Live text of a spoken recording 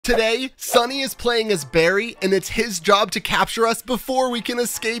Today, Sunny is playing as Barry, and it's his job to capture us before we can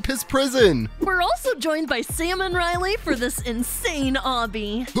escape his prison. We're also joined by Sam and Riley for this insane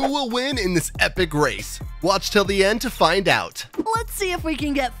obby. Who will win in this epic race? Watch till the end to find out. Let's see if we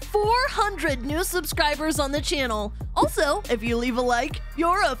can get 400 new subscribers on the channel. Also, if you leave a like,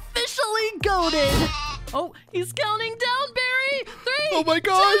 you're officially goated. Oh, he's counting down, Barry. 3, oh my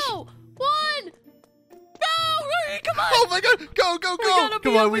gosh. 2, 1. Go! Come on! Oh my god! Go, go, go!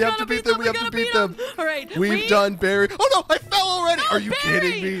 Come on, we have to beat them. We have to beat them. All right. We've done Barry. Oh no, I fell already. Are you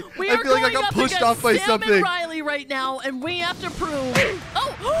kidding me? I feel like I got pushed off by something. Sam and Riley right now, and we have to prove.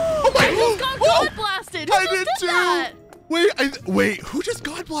 Oh my! I just got God blasted. Who I did too. That? Wait, who just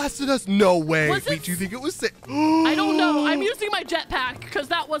God blasted us? No way. Wait, do you think it was Sam? I don't know. I'm using my jetpack because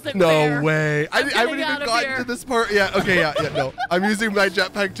that wasn't fair. No way. I haven't even gotten to this part. Yeah, okay, yeah, no. I'm using my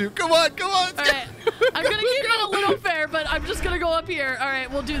jetpack too. Come on. All right. I'm going to keep it a little fair, but I'm just going to go up here. All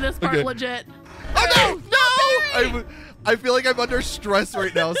right, we'll do this part legit. Oh, no! I feel like I'm under stress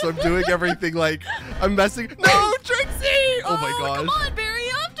right now, so I'm doing everything like I'm messing. No, Trixie! Oh my gosh. Come on, Barry,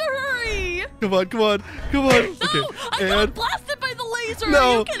 you have to hurry. Come on. No, okay. I got blasted by the laser. No.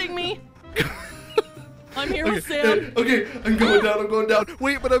 Are you kidding me? I'm here with Sam. Okay, I'm going down.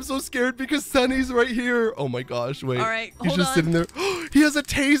 Wait, but I'm so scared because Sunny's right here. Oh my gosh, wait. All right, he's just sitting there. He has a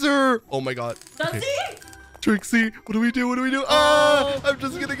taser. Oh my god. Does he? Trixie, what do we do? I'm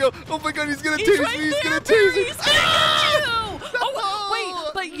just gonna go. Oh my god, he's gonna tase me. He's gonna tase me. He's gonna get you. Oh, wait,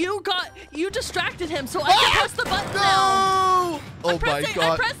 but you distracted him, so I can press the button now. Oh my god.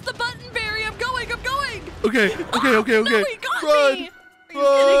 I pressed the button, Barry. I'm going. Okay. No, he got me. Are you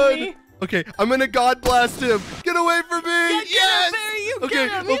kidding me? Okay, I'm gonna God blast him. Get away from me! Yeah, yes! Barry, you okay.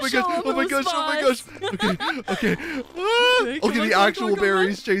 Get him. Oh my gosh. Okay. Okay, the actual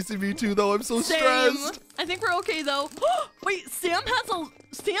Barry's chasing me too, though. I'm so stressed. I think we're okay though. Wait, Sam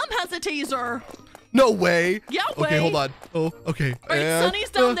has a taser. No way. Yeah, Okay, hold on. Oh, okay. All right,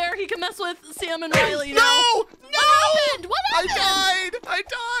 Sunny's down there. He can mess with Sam and Riley now. No! What happened? I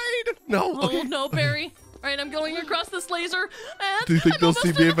died. No. Oh no, Barry. All right, I'm going across this laser. And do you think they'll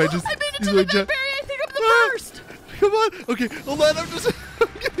see me if I just... I made it to the vent, Barry. I think I'm the first. Come on. Okay, hold on. I'm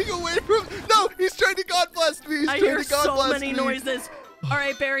getting away from... No, he's trying to God blast me. I hear so many noises. All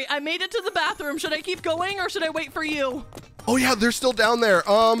right, Barry, I made it to the bathroom. Should I keep going or should I wait for you? Oh, yeah, they're still down there.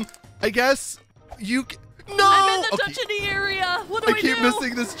 I guess you... No! I'm in the touch-y area. What do I do? I keep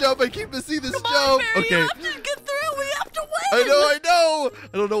missing this jump. Come on, Barry, you have to get through. We have to win. I know.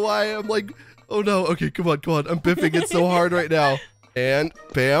 I don't know why. I'm like... Oh no, okay, come on. I'm biffing it so hard right now. And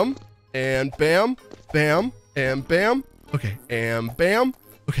bam, and bam, bam, and bam. Okay, and bam.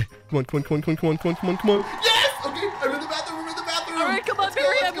 Okay, come on. Yes! Okay, I'm in the bathroom, All right, come on,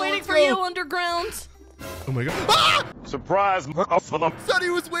 Barry, I'm waiting for you underground. Oh my god. Ah! Surprise! Sunny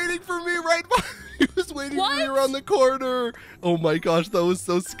was waiting for me right by. He was waiting for me around the corner. Oh my gosh, that was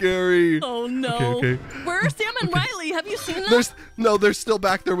so scary. Oh no. Okay. Where are Sam and Riley? Have you seen them? They're still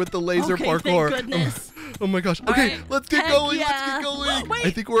back there with the laser parkour. Thank goodness. Oh my gosh. Okay, let's get going. Yeah. Wait, I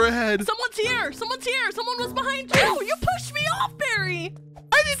think we're ahead. Someone's here. Someone was behind you. You pushed me off, Barry.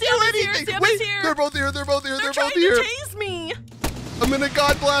 I didn't do anything. Sam Wait, is here. They're both here. They're trying to tase me. I'm gonna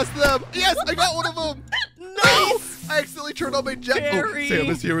God blast them. Yes, I got one of them. Nice. I accidentally turned on my jet. Barry. Oh, Sam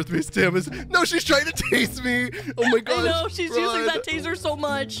is here with me. No, she's trying to tase me. Oh my gosh. I know, she's using that taser so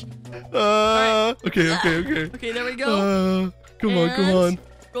much. Okay. Okay, there we go. Come on.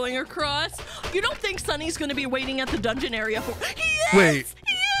 Going across. You don't think Sunny's gonna be waiting at the dungeon area for... He is! Wait.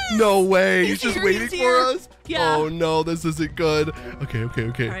 He is! No way. He's just here, waiting for us? Yeah. Oh no, this isn't good. Okay. All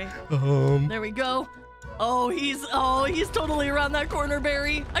right. There we go. Oh, he's totally around that corner,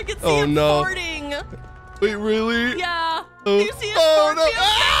 Barry. I can see him farting. Wait, really? Yeah. Oh. Do you see him Oh no!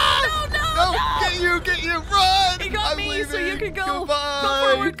 No! Get you! Run! He got me, leaving. so you can go.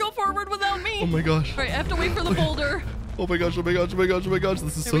 Goodbye. Go forward without me. Oh my gosh. All right, I have to wait for the boulder. Oh my gosh.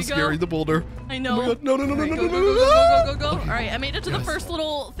 This is so scary, the boulder. I know. Oh my god. No. Go. All right, I made it to the first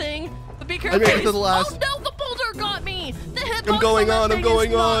little thing. But be careful. I made it to the last. Oh no, the boulder got me. The hitbox I'm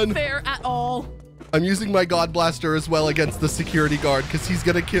going on. not fair at all. I'm using my God Blaster as well against the security guard because he's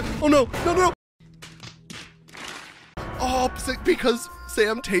gonna kill. Oh no. Oh, because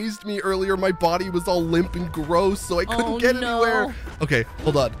Sam tased me earlier, my body was all limp and gross, so I couldn't get anywhere. Okay,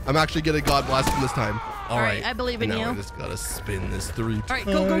 hold on. I'm actually gonna God blast him this time. All right, I believe in you. Now I just gotta spin this 3 times.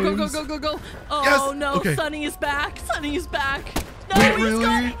 All right, go. Oh yes! no, okay. Sunny is back. No, wait,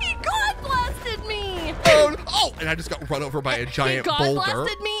 really? He God blasted me. Oh, and I just got run over by a giant boulder. He God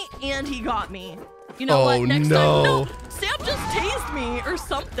blasted me and he got me. You know what? Next time, no, Sam just tased me or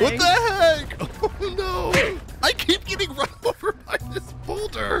something. What the heck? Oh no! I keep getting run over by this boulder.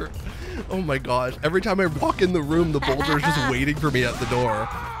 boulder. Oh my gosh. Every time I walk in the room, the boulder is just waiting for me at the door.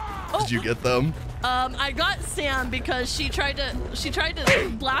 Did you get them? I got Sam because she tried to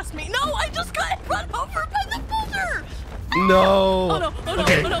blast me. No, I just got run over by the boulder. No. Oh no, oh no,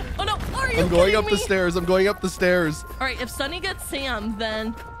 Okay. oh no, oh no. Are you I'm going kidding up me? the stairs. I'm going up the stairs. All right, if Sunny gets Sam,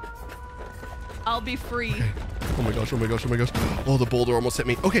 then I'll be free. Okay. Oh my gosh, oh my gosh, oh my gosh. Oh, the boulder almost hit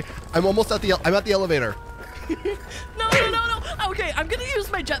me. Okay, I'm almost at the elevator. No. Okay, I'm gonna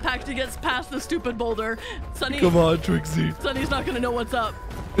use my jetpack to get past the stupid boulder. Sunny, Come on, Trixie. Sunny's not gonna know what's up.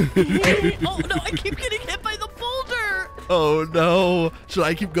 Oh no, I keep getting hit by the boulder. Oh no. Should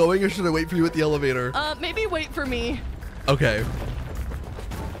I keep going or should I wait for you at the elevator? Maybe wait for me. Okay.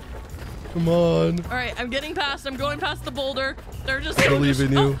 Come on. All right, I'm getting past. I'm going past the boulder. They're just I believe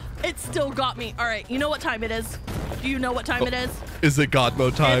in you. Oh, it still got me. All right, you know what time it is? Do you know what time it is? Is it God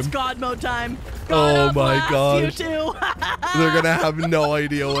mode time? It's God mode time. Oh my blast gosh. You two. They're gonna have no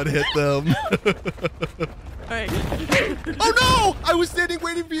idea what hit them. All right. Oh no! I was standing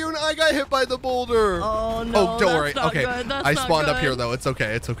waiting for you and I got hit by the boulder. Oh no. Oh, don't worry. Not Okay. Good. That's I not spawned up good. here though. It's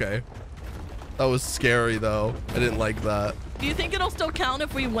okay. It's okay. That was scary though. I didn't like that. Do you think it'll still count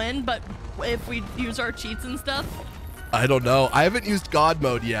if we win, but if we use our cheats and stuff? I don't know. I haven't used God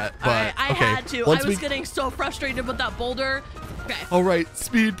mode yet, but All right, I okay. had to. Once I was getting so frustrated with that boulder. Okay. All right,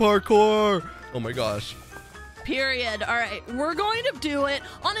 speed parkour. Oh my gosh. Period. All right, we're going to do it.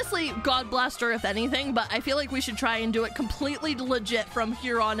 Honestly, God Blaster, if anything, but I feel like we should try and do it completely legit from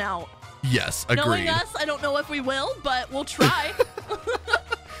here on out. Yes, agreed. Knowing us, I don't know if we will, but we'll try.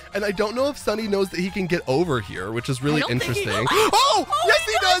 And I don't know if Sunny knows that he can get over here, which is really I don't think he- interesting. Oh, Oh, yes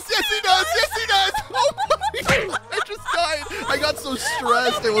he he does. Yes he does. Yes he does. Oh my God. I just died. I got so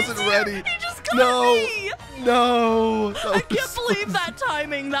stressed. I wasn't ready. He just got No. me. No. That I was can't so- believe that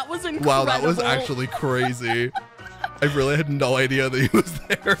timing. That was incredible. Wow, that was actually crazy. I really had no idea that he was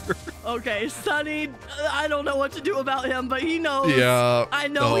there. Okay, Sunny, I don't know what to do about him, but he knows. Yeah. I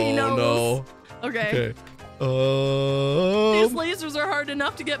know he knows. No. Okay. Okay. These lasers are hard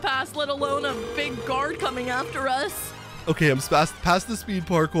enough to get past, let alone a big guard coming after us. Okay, I'm past the speed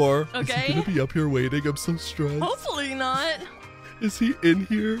parkour. Is Okay. he gonna be up here waiting? I'm so stressed. Hopefully not. Is he in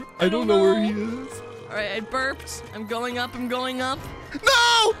here? I don't know where he is. All right, I burped. I'm going up. I'm going up.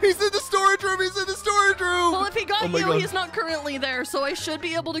 No! He's in the storage room! He's in the storage room! Well, if he got Oh my you, God. he's not currently there, so I should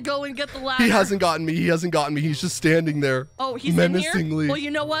be able to go and get the ladder. He hasn't gotten me. He hasn't gotten me. He's just standing there. Oh, he's menacingly. in here? Well,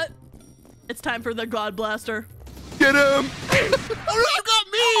 you know what? It's time for the God Blaster. Get him! Oh, you got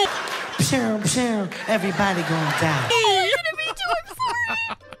me! Pshum, everybody gonna die. Oh, you're gonna be too.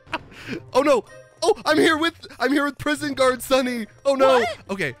 I'm sorry. Oh no! Oh, I'm here with prison guard Sunny. Oh no! What?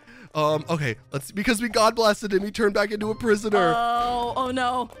 Okay. Okay. Because we God blasted him, he turned back into a prisoner. Oh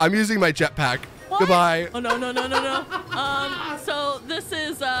no. I'm using my jetpack. What? Goodbye. Oh no. So this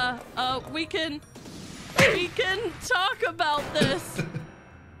is we can talk about this.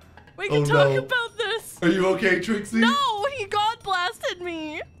 We can Oh, talk no. about this. Are you okay, Trixie? No, he God blasted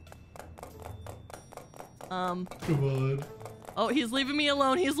me. Come on. Oh, he's leaving me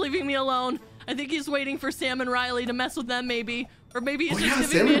alone. He's leaving me alone. I think he's waiting for Sam and Riley to mess with them, maybe, or maybe he's Oh just yeah,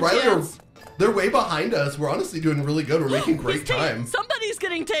 giving Sam me and a Riley chance. they're way behind us. We're honestly doing really good. We're making great He's time. Somebody's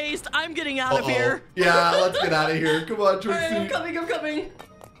getting tased. I'm getting out of Uh-oh. here. Yeah, let's get out of here. Come on, All Trixie. right, I'm coming. I'm coming.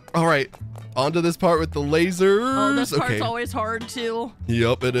 All right, on to this part with the lasers. Oh, this part's okay. always hard too.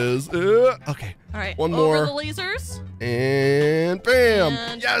 Yep, it is. Okay. All right, One over more. the lasers. And bam.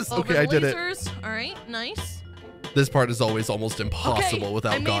 And Yes. over Okay, the I did it. lasers. All right, nice. This part is always almost impossible I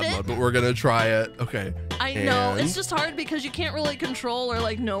without made God it. mode, but we're gonna try it. Okay. I know And- it's just hard because you can't really control or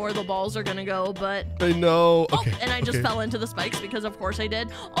like know where the balls are gonna go, but I know. Okay. oh, and I just okay. fell into the spikes because of course I did.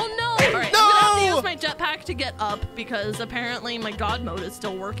 Oh no! All right, No! I'm gonna have to use my jetpack to get up because apparently my God mode is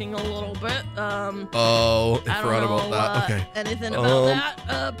still working a little bit. Oh, I I don't forgot know about that. Okay. anything about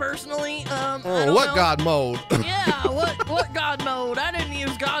that personally. I Oh, don't what know. God mode? Yeah, what God mode? I didn't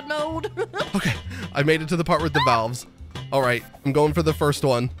use God mode. Okay, I made it to the part with the valves. All right, I'm going for the first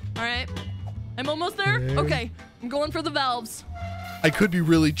one. All right, I'm almost there. Okay. Okay, I'm going for the valves. I could be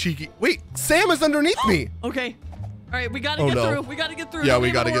really cheeky. Wait, Sam is underneath me. Okay. All right, we gotta Oh, get no. through. We gotta get through. Yeah, Don't we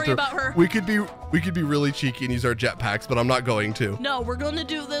even gotta get worry through. about her. We could be really cheeky and use our jetpacks, but I'm not going to. No, we're gonna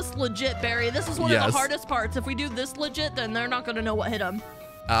do this legit, Barry. This is one of Yes. the hardest parts. If we do this legit, then they're not gonna know what hit them.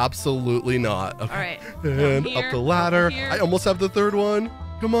 Absolutely not. Okay. All right. And Down here, up the ladder. over here. I almost have the third one.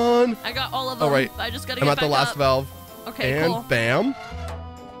 Come on. I got all of them. All right. I just gotta I'm get at the back last up. valve. Okay, And cool. bam.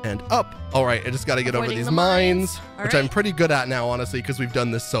 And up. All right, I just got to get over Avoiding these the mines, mines. All which right. I'm pretty good at now, honestly, because we've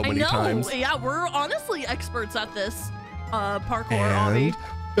done this so I many know. times. Yeah, we're honestly experts at this parkour, And obby.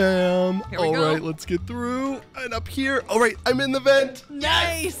 Bam. Here we All go. right, let's get through. And up here. All right, I'm in the vent.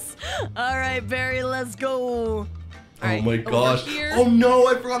 Nice. All right, Barry, let's go. All right, oh my gosh. here. Oh no,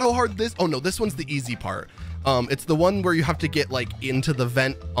 I forgot how hard this. Oh no, this one's the easy part. It's the one where you have to get like into the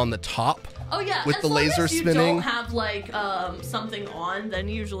vent on the top. Oh yeah, with as the long laser as you spinning. don't have like something on, then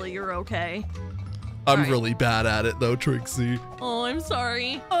usually you're okay. I'm right. really bad at it though, Trixie. Oh, I'm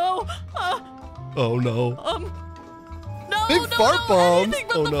sorry. Oh, Oh no. no, Big no, fart no, bombs. anything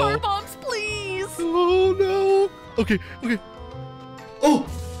but Oh, the no. fart bombs, please. Oh no. Okay. Oh.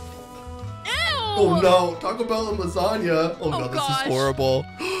 Ew. Oh no. Taco Bell and lasagna. Oh no, this gosh. is horrible.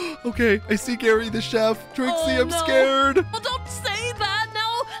 Okay, I see Gary the chef. Trixie, Oh, I'm no. scared. Well, don't say that.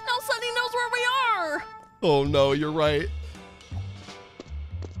 Now Sunny knows where we are. Oh no, you're right.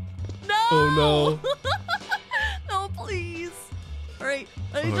 No. Oh No, please. All right,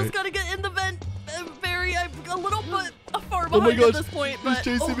 I All just right. gotta get in the vent. Barry, I'm a little bit far Oh my behind gosh. at this point, He's but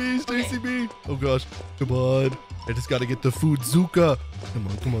chasing me. He's okay. chasing me. Oh gosh. Come on. I just gotta get the food Zuka.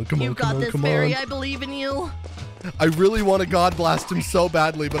 Come You on, got this, come Barry. on. I believe in you. I really want to God blast him so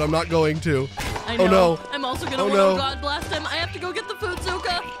badly, but I'm not going to. I know. Oh no. I'm also gonna Oh, want no. to God blast him. I have to go get the food,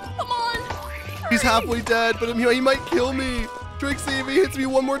 Zuka. Come on. He's Hurry. halfway dead, but he might kill me. Trixie, if he hits me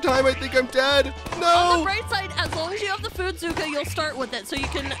one more time, I think I'm dead. On the No. bright side, as long as you have the food, Zuka, you'll start with it, so you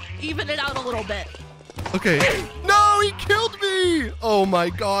can even it out a little bit. Okay. No, he killed me. Oh my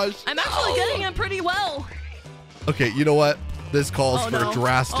gosh. I'm actually getting him pretty well. Okay, you know what? This calls for no.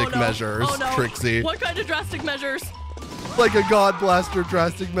 drastic no. measures, Oh, no. Trixie. What kind of drastic measures? Like a God blaster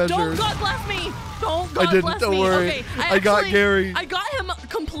drastic measures. Don't God blast me! Don't God didn't, blast don't me! worry. Okay, I got Gary. I got him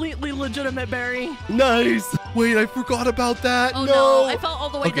completely legitimate, Barry. Nice. Wait, I forgot about that. Oh no. no, I fell all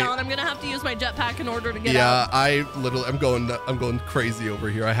the way Okay. down. I'm gonna have to use my jetpack in order to get Yeah, out. I'm going crazy over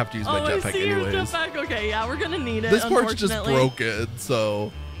here. I have to use my Oh, I jetpack see your anyways. jetpack. Okay, yeah, we're gonna need it. This part's just unfortunately. broken,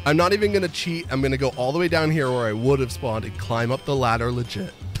 so I'm not even gonna cheat. I'm gonna go all the way down here where I would have spawned and climb up the ladder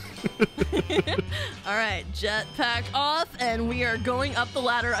legit. All right, jetpack off, and we are going up the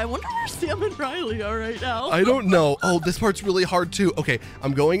ladder. I wonder where Sam and Riley are right now. I don't know. Oh, this part's really hard too. Okay,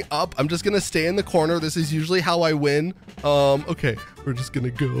 I'm going up. I'm just gonna stay in the corner. This is usually how I win. Okay, we're just gonna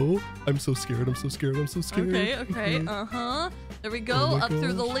go. I'm so scared. I'm so scared. Okay. There we go. Oh my Up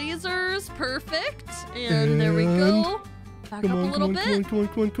through the gosh. lasers. Perfect. And there we go. Back up a little bit.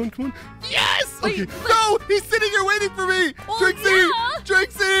 Come on. Yes! Wait, Okay. but- No! He's sitting here waiting for me! Well, Trixie! yeah.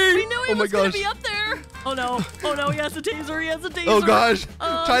 Trixie! We knew he oh my was gonna gosh. be up there. Oh no. Oh no, he has a taser. He has a taser. Oh gosh.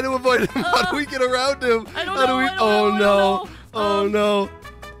 Uh, Try to avoid him. How do we get around him? I don't How do know, we I don't Oh know, I no. don't know. Oh no.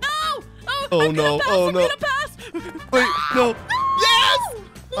 No! Oh, Oh, I'm no, gonna pass, oh, I'm no. gonna pass. Wait, no. Yes!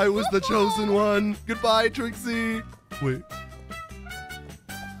 I was the chosen one. Goodbye, Trixie. Wait.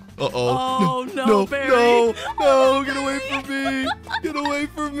 Uh-oh. Oh, no, no, Barry. no, Oh, get away Barry. from me. Get away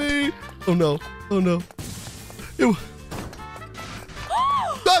from me. Oh no. Ew.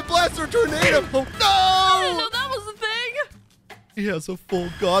 God blast her tornado. Oh I didn't no. know that was a thing. He has a full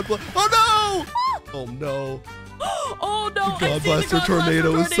God blast. Oh no. Oh no. Oh no! The I God see the Blaster God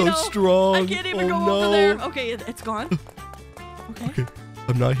tornado is so strong. I can't even Oh, go no. over there. Okay, it's gone. Okay. Okay.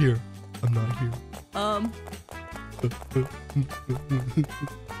 I'm not here.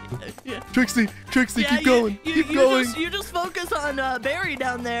 Yeah. Trixie, Yeah, keep going. Keep you going. You just focus on Barry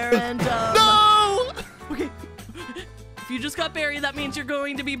down there, and No! okay. If you just got Barry, that means you're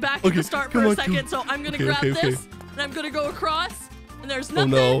going to be back at Okay, the start come for a on, second. come- So I'm gonna okay, grab okay, okay. this, and I'm gonna go across, and there's Oh,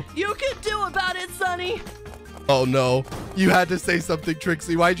 nothing no. you can do about it, Sonny. Oh no. You had to say something,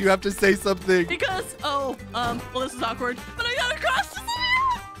 Trixie. Why'd you have to say something? Because well, this is awkward, but I gotta cross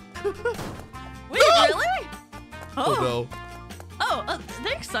this. Wait, No! really? Oh no. Oh,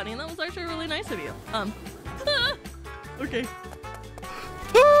 thanks, Sonny. That was actually really nice of you. Okay.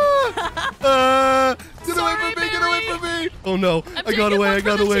 Get Sorry, away from me, get away Barry. from me. Oh no. I'm I got taking away, one I for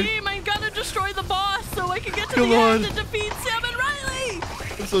got the away. Team. I gotta destroy the boss so I can get to Come the on. end and defeat Sam and Riley.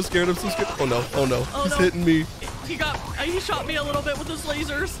 I'm so scared, Oh no, Oh, He's no. hitting me. He shot me a little bit with his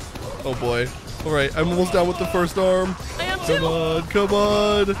lasers. Oh boy. All right, I'm almost down with the first arm. I am too. Come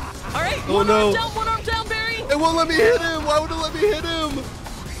on. All right, Oh, no. one arm down, Barry. It won't let me hit him. Why would it let me hit him?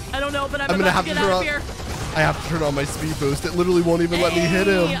 I don't know, but I'm gonna about have to to get out of turn here. I have to turn on my speed boost. It literally won't even let me hit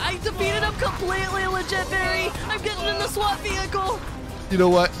Hey, him. I defeated him completely legit, Barry. I'm getting in the SWAT vehicle. You know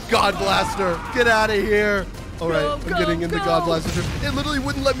what? God Blaster, get out of here. All right, Go, I'm go, getting into go. God Blaster. It literally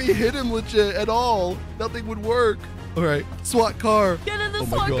wouldn't let me hit him legit at all. Nothing would work. All right, SWAT car. Get in the Oh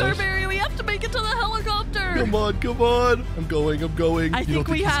my SWAT car, gosh. Barry. We have to make it to the helicopter. Come on. I'm going. I You think don't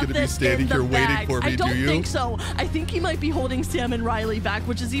we think he's have gonna be this standing in the here waiting bag. for me, I don't do you? think so. I think he might be holding Sam and Riley back,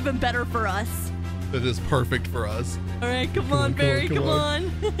 which is even better for us. That is perfect for us. All right, come on, Barry, come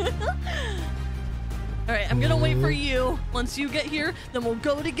on. All right, I'm gonna wait for you. Once you get here, then we'll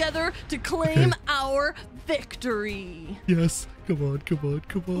go together to claim our victory. Yes, come on, come on,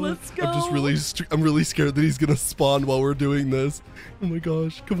 come on. Let's go. I'm really scared that he's gonna spawn while we're doing this. Oh my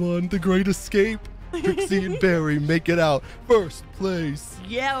gosh, come on, the great escape. Trixie and Barry make it out. First place.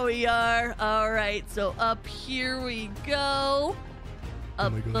 Yeah, we are. All right, so up here we go.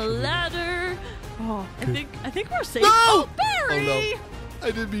 Up the ladder. Oh, Okay. I think we're safe. No! Oh, Barry! Oh no,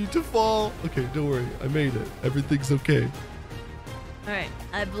 I didn't mean to fall. Okay, don't worry, I made it. Everything's okay. All right,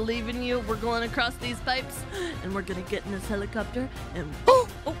 I believe in you. We're going across these pipes, and we're gonna get in this helicopter. And oh,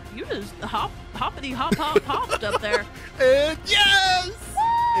 you just hoppity hop hopped up there. And yes,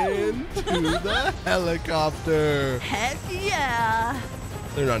 into the helicopter. Heck yeah!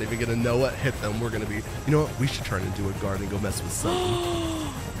 They're not even gonna know what hit them. We're gonna be, you know what? We should turn into a guard and go mess with Sunny.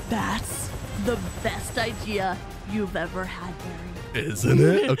 That's the best idea you've ever had, Barry. Isn't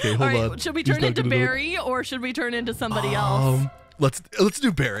it? Okay, hold on. Should we He's turn not into gonna know. Barry or should we turn into somebody else? Let's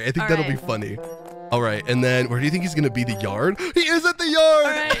do Barry. I think All that'll be right. funny. All right, and then where do you think he's gonna be? The yard? He is at the yard.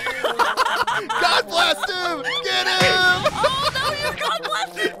 All right. God blast him! Get him! Oh no, you God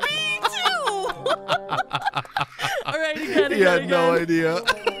blasted me too! All right, again. He had no idea.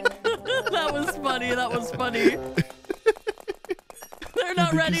 That was funny. That was funny. They're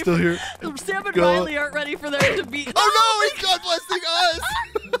not ready. He's still here. Sam and Go. Riley aren't ready for their to be. Oh no, he's God blasting us!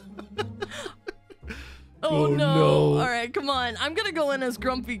 Oh, Oh, no. no. All right, come on. I'm gonna go in as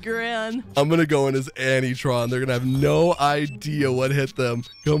Grumpy Gran. I'm gonna go in as Anitron. They're gonna have no idea what hit them.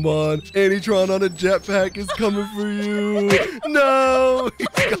 Come on, Anitron on a jetpack is coming for you. No, he's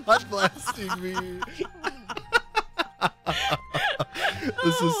God blasting me.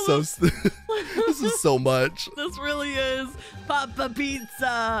 This is so much. This really is Papa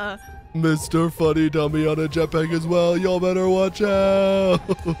Pizza. Mr. Funny Dummy on a jetpack as well. Y'all better watch out.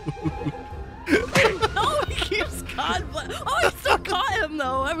 Oh, he keeps God. Oh, I still caught him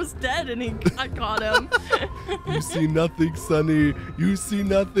though. I was dead and I caught him. You see nothing, Sonny. You see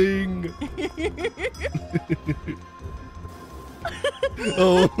nothing.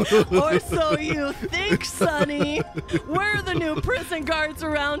 Oh. Or so you think, Sonny. We're the new prison guards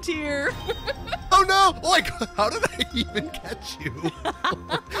around here. Oh no! Oh my God, how did I even catch you?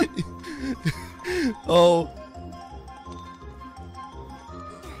 Oh.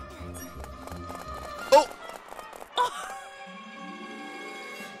 Oh!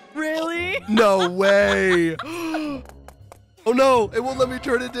 Really? No way! Oh no! It won't let me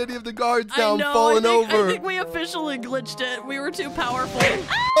turn into any of the guards now. I know, I'm falling over. I think we officially glitched it. We were too powerful.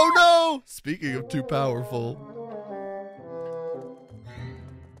 Oh no! Speaking of too powerful.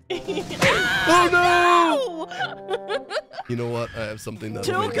 Oh no! No! You know what? I have something that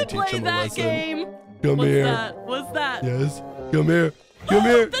Two will could teach play him a that lesson. game. Come What's here. that? What's that? Yes. Come here. Come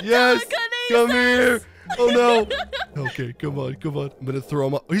here. The Yes. telekinesis! Come here. Oh no. Okay, come on, come on. I'm gonna throw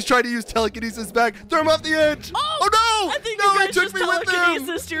him off. He's trying to use telekinesis back. Throw him off the edge. Oh, no! I think no, you he guys took just me with him.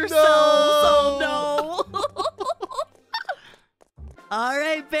 telekinesis yourselves. Oh no. All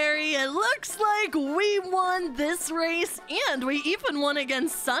right, Barry, it looks like we won this race, and we even won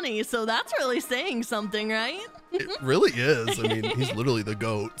against Sunny, so that's really saying something, right? It really is. I mean, he's literally the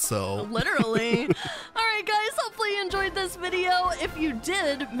GOAT, so. Literally. All right, guys, hopefully you enjoyed this video. If you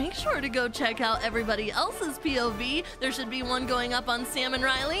did, make sure to go check out everybody else's POV. There should be one going up on Sam and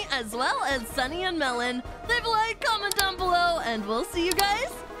Riley, as well as Sunny and Melon. Leave a like, comment down below, and we'll see you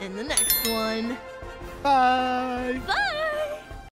guys in the next one. Bye. Bye!